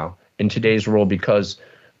have now in today's world, because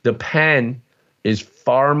the pen is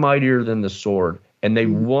far mightier than the sword, and they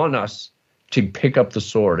want us to pick up the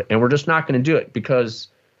sword, and we're just not going to do it because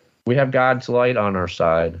we have God's light on our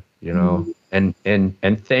side, you know. And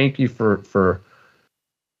thank you for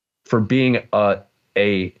being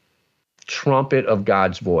a trumpet of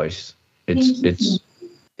God's voice. It's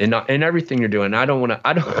in everything you're doing. I don't want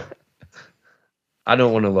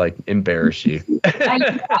to like embarrass you.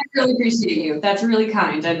 I really appreciate you. That's really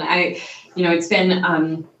kind. And it's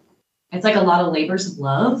been, it's like a lot of labors of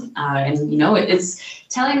love. And it's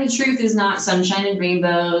telling the truth is not sunshine and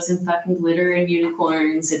rainbows and fucking glitter and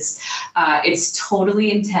unicorns. It's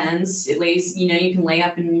totally intense. It lays, you can lay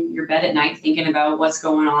up in your bed at night thinking about what's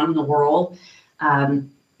going on in the world.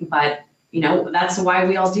 But that's why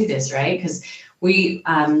we all do this, right? Because we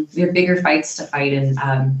have bigger fights to fight,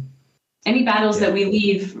 and any battles that we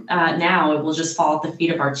leave now, it will just fall at the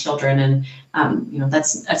feet of our children. And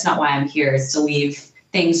that's not why I'm here. It's to leave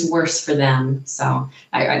things worse for them. So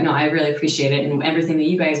I really appreciate it, and everything that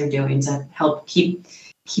you guys are doing to help keep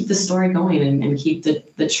the story going and keep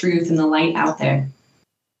the truth and the light out there.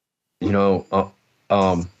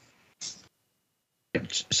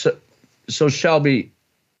 So Shelby,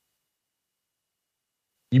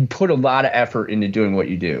 you put a lot of effort into doing what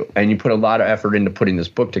you do, and you put a lot of effort into putting this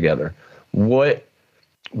book together. What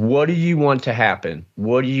do you want to happen?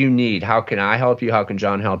 What do you need? How can I help you? How can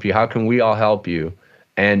John help you? How can we all help you?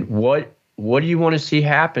 And what do you want to see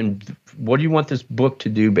happen? What do you want this book to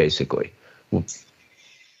do, basically?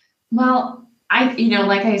 Well,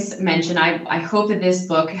 like I mentioned, I hope that this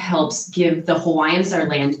book helps give the Hawaiians their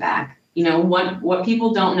land back. What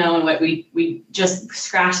people don't know, and what we just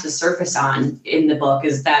scratched the surface on in the book,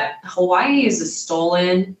 is that Hawaii is a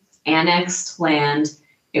stolen, annexed land.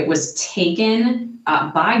 It was taken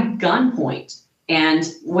by gunpoint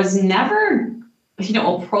and was never,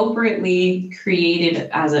 appropriately created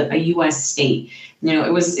as a U.S. state.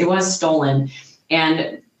 It was stolen.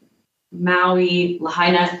 And Maui,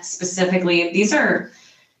 Lahaina specifically, these are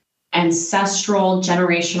ancestral,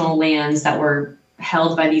 generational lands that were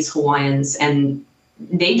held by these Hawaiians, and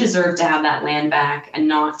they deserve to have that land back, and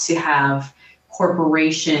not to have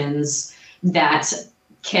corporations that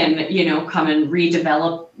can, come and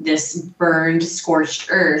redevelop this burned, scorched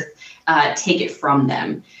earth, take it from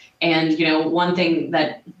them. And, one thing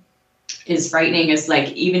that is frightening is,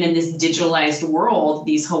 like, even in this digitalized world,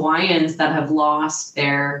 these Hawaiians that have lost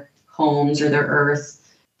their homes or their earth,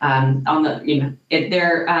 on the,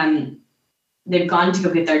 they've gone to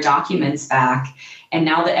go get their documents back. And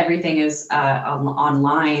now that everything is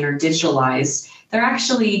online or digitalized, they're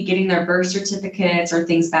actually getting their birth certificates or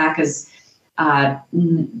things back as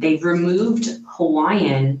they've removed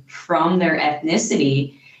Hawaiian from their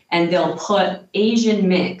ethnicity, and they'll put Asian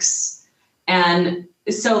mix. And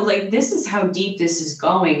so like, this is how deep this is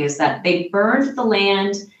going, is that they burned the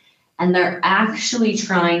land and they're actually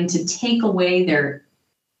trying to take away their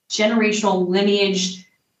generational lineage,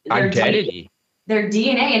 their identity, their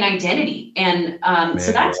DNA and identity. And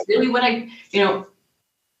so that's really what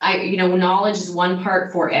knowledge is one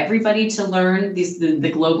part for everybody to learn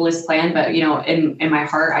the globalist plan. But, in my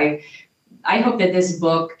heart, I hope that this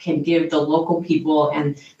book can give the local people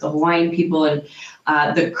and the Hawaiian people and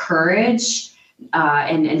the courage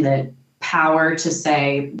and the power to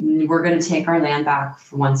say, we're going to take our land back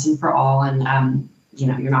for once and for all. And,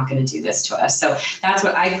 you're not going to do this to us. So that's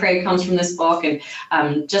what I pray comes from this book. And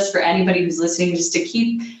just for anybody who's listening, just to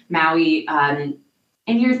keep Maui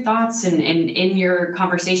in your thoughts and in your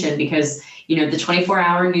conversation, because, the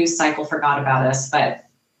 24-hour news cycle forgot about us, but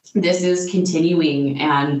this is continuing,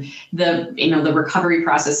 and the recovery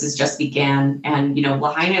process has just began, and,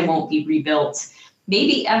 Lahaina won't be rebuilt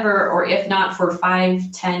maybe ever, or if not for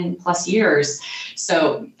 5-10 plus years.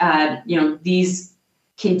 So, these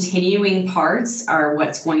continuing parts are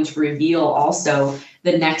what's going to reveal also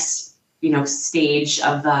the next, stage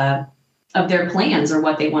of their plans, or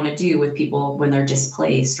what they want to do with people when they're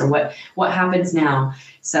displaced, or what happens now.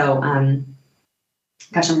 So,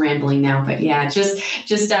 gosh, I'm rambling now, but yeah, just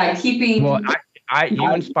keeping. Well,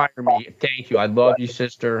 you inspire me. Thank you. I love you,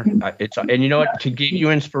 sister. And you know what? To give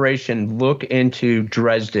you inspiration, look into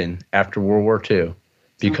Dresden after World War II.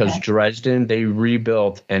 Because Dresden, they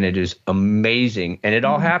rebuilt, and it is amazing. And it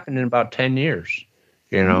all happened in about 10 years,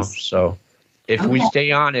 So if we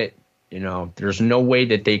stay on it, there's no way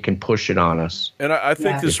that they can push it on us. And I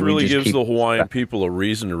think this really gives the Hawaiian people a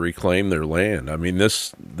reason to reclaim their land. I mean,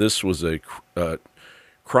 this was a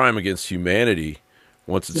crime against humanity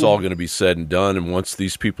once it's all going to be said and done, and once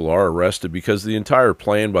these people are arrested, because the entire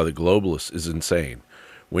plan by the globalists is insane.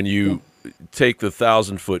 When you take the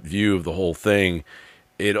 1,000-foot view of the whole thing,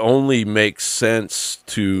 it only makes sense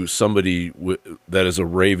to somebody that is a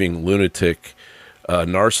raving lunatic,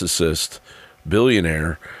 narcissist,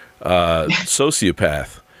 billionaire,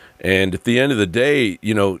 sociopath. And at the end of the day,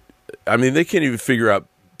 they can't even figure out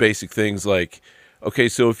basic things like, okay,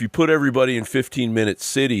 so if you put everybody in 15-minute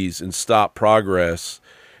cities and stop progress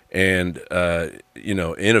and,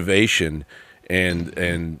 innovation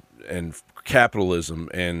and capitalism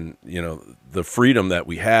and, the freedom that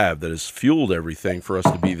we have that has fueled everything for us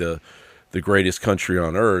to be the greatest country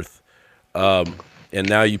on earth. And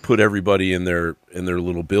now you put everybody in their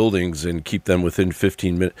little buildings and keep them within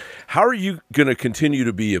 15 minutes. How are you going to continue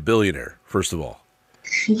to be a billionaire, first of all?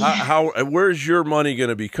 Where's your money going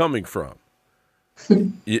to be coming from?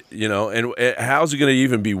 And how's it going to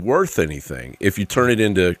even be worth anything if you turn it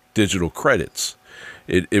into digital credits?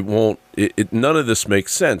 It won't. None of this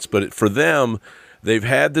makes sense. But for them, they've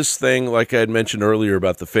had this thing, like I had mentioned earlier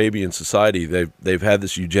about the Fabian Society. They've had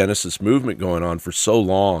this eugenicist movement going on for so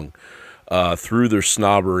long, through their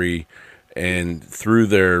snobbery and through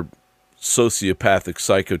their sociopathic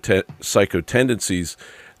psycho tendencies.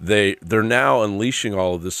 They're now unleashing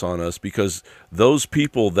all of this on us, because those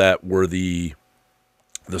people that were the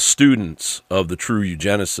students of the true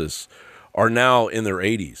eugenicists are now in their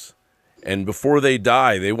 80s. And before they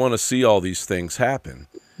die, they want to see all these things happen.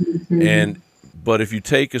 But if you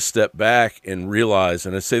take a step back and realize,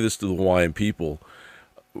 and I say this to the Hawaiian people,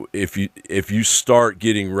 if you start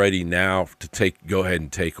getting ready now to go ahead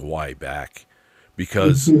and take Hawaii back,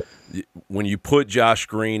 because when you put Josh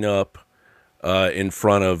Green up in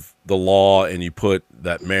front of the law, and you put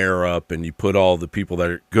that mayor up, and you put all the people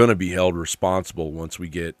that are going to be held responsible once we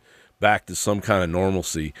get back to some kind of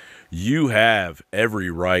normalcy, you have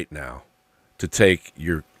every right now to take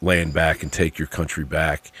your land back and take your country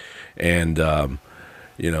back. And, the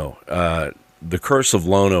curse of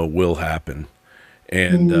Lono will happen.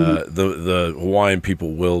 And the Hawaiian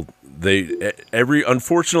people will,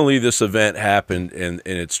 unfortunately this event happened, and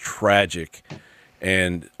it's tragic.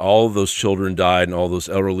 And all of those children died, and all those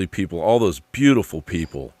elderly people, all those beautiful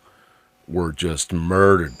people were just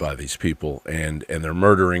murdered by these people, and they're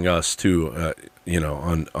murdering us too, in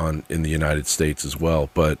the United States as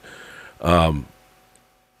well. But,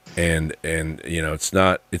 it's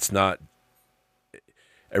not,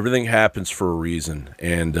 everything happens for a reason.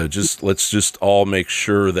 And let's just all make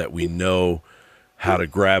sure that we know how to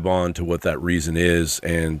grab on to what that reason is,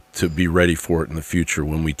 and to be ready for it in the future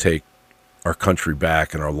when we take our country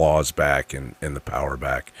back and our laws back and the power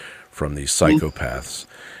back from these psychopaths.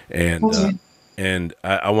 And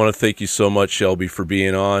I want to thank you so much, Shelby, for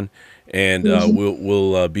being on. And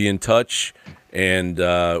we'll be in touch, and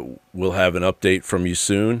we'll have an update from you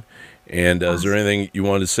soon. And is there anything you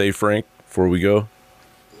wanted to say, Frank, before we go?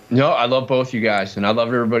 No, I love both you guys, and I love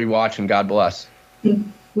everybody watching. God bless.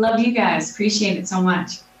 Love you guys. Appreciate it so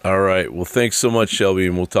much. All right. Well, thanks so much, Shelby,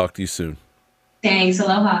 and we'll talk to you soon. Thanks.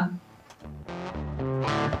 Aloha.